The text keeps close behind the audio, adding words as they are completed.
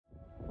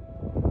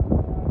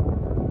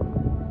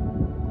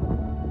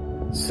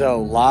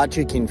So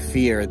logic and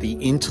fear, the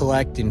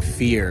intellect and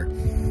fear.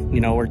 You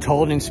know, we're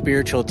told in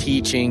spiritual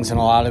teachings and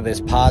a lot of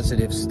this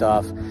positive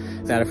stuff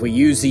that if we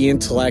use the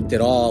intellect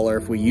at all, or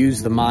if we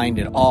use the mind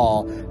at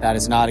all, that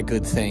is not a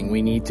good thing.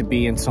 We need to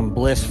be in some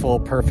blissful,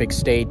 perfect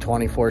state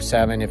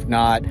 24/7. If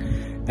not,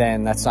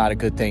 then that's not a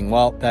good thing.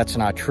 Well, that's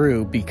not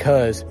true,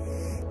 because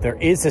there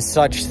is a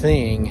such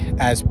thing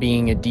as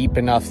being a deep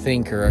enough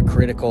thinker, a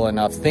critical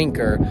enough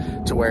thinker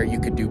to where you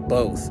could do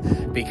both.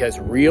 Because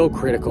real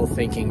critical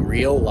thinking,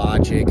 real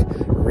logic,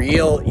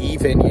 real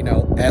even, you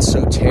know,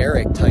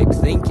 esoteric type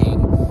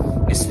thinking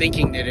is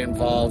thinking that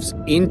involves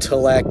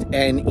intellect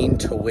and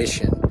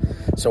intuition.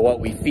 So what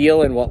we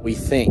feel and what we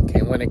think.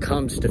 And when it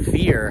comes to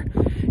fear,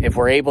 if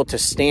we're able to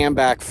stand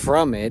back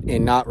from it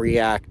and not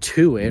react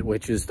to it,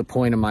 which is the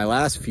point of my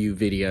last few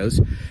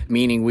videos,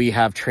 meaning we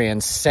have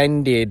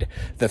transcended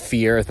the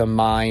fear, the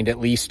mind, at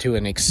least to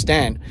an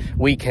extent,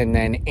 we can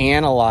then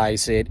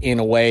analyze it in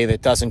a way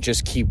that doesn't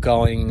just keep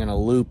going in a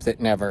loop that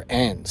never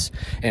ends.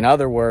 In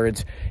other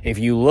words, if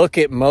you look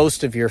at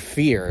most of your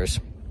fears,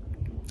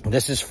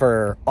 this is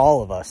for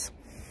all of us,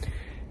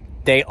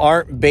 they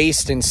aren't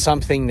based in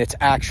something that's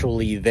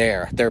actually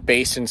there. They're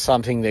based in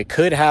something that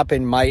could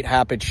happen, might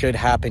happen, should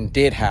happen,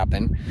 did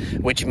happen,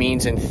 which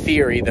means in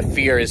theory, the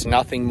fear is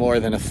nothing more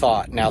than a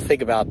thought. Now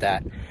think about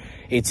that.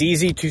 It's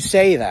easy to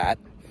say that,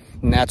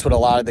 and that's what a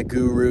lot of the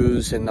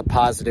gurus and the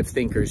positive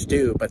thinkers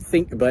do,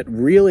 but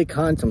really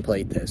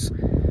contemplate this.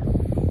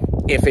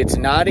 If it's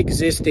not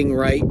existing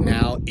right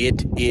now,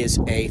 it is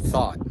a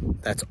thought.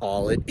 That's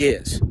all it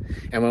is.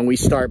 And when we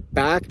start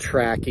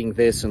backtracking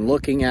this and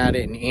looking at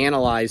it and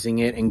analyzing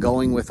it and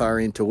going with our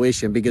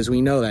intuition, because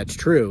we know that's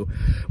true,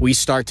 we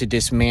start to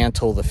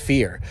dismantle the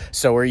fear.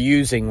 So we're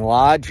using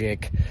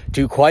logic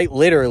to quite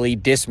literally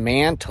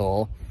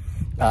dismantle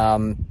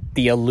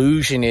the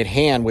illusion at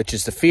hand, which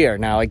is the fear.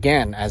 Now,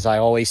 again, as I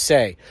always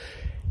say,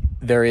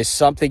 there is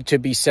something to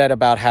be said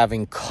about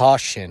having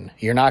caution.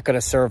 You're not going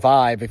to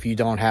survive if you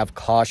don't have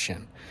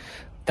caution.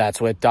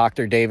 That's what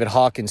Dr. David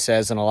Hawkins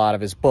says in a lot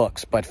of his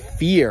books. But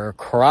fear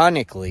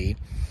chronically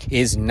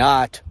is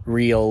not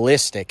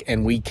realistic.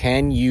 And we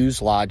can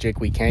use logic,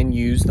 we can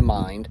use the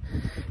mind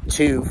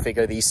to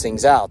figure these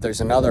things out.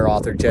 There's another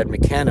author, Jed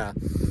McKenna,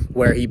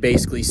 where he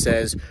basically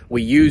says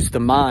we use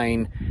the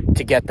mind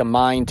to get the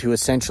mind to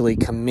essentially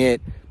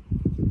commit.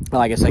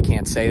 Well, I guess I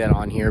can't say that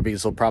on here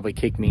because they'll probably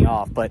kick me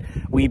off. But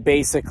we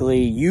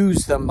basically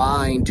use the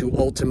mind to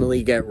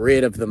ultimately get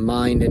rid of the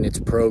mind and its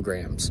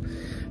programs.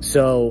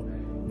 So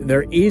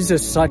there is a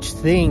such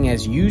thing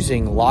as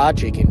using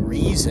logic and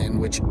reason,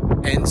 which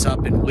ends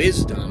up in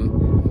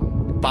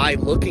wisdom, by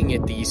looking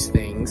at these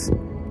things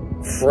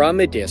from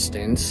a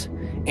distance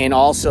and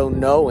also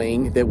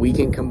knowing that we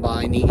can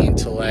combine the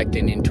intellect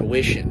and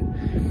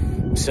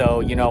intuition. So,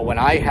 you know, when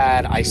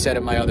I said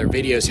in my other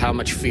videos how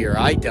much fear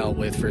I dealt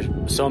with for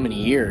so many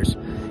years,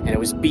 and it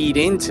was beat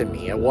into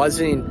me. It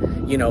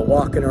wasn't, you know,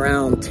 walking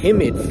around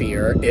timid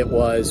fear. It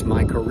was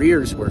my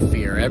careers were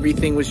fear.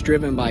 Everything was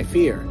driven by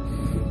fear.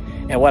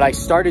 And what I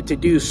started to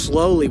do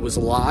slowly was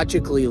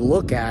logically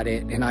look at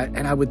it, and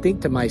I would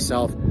think to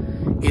myself,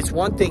 it's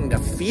one thing to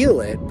feel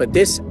it, but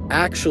this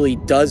actually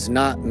does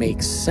not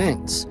make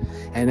sense.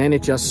 And then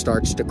it just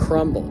starts to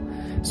crumble.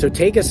 So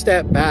take a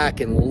step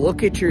back and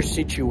look at your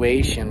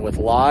situation with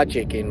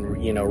logic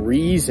and, you know,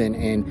 reason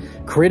and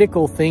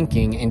critical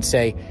thinking and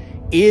say,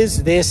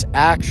 is this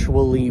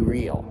actually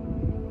real?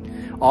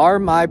 Are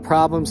my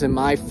problems and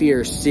my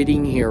fears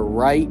sitting here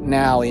right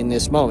now in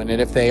this moment?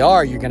 And if they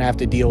are, you're going to have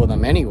to deal with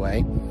them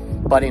anyway.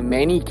 But in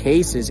many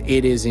cases,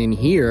 it is in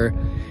here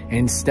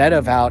instead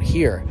of out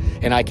here.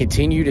 And I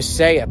continue to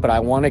say it, but I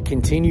want to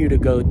continue to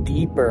go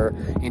deeper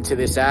into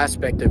this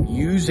aspect of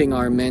using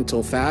our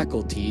mental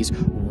faculties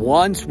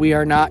once we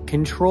are not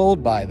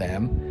controlled by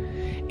them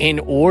in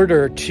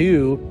order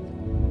to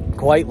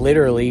quite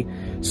literally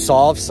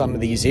solve some of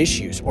these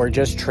issues or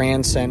just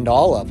transcend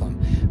all of them.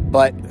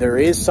 But there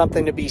is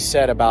something to be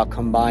said about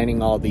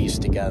combining all these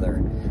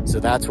together. So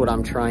that's what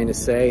I'm trying to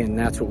say, and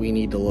that's what we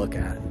need to look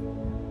at.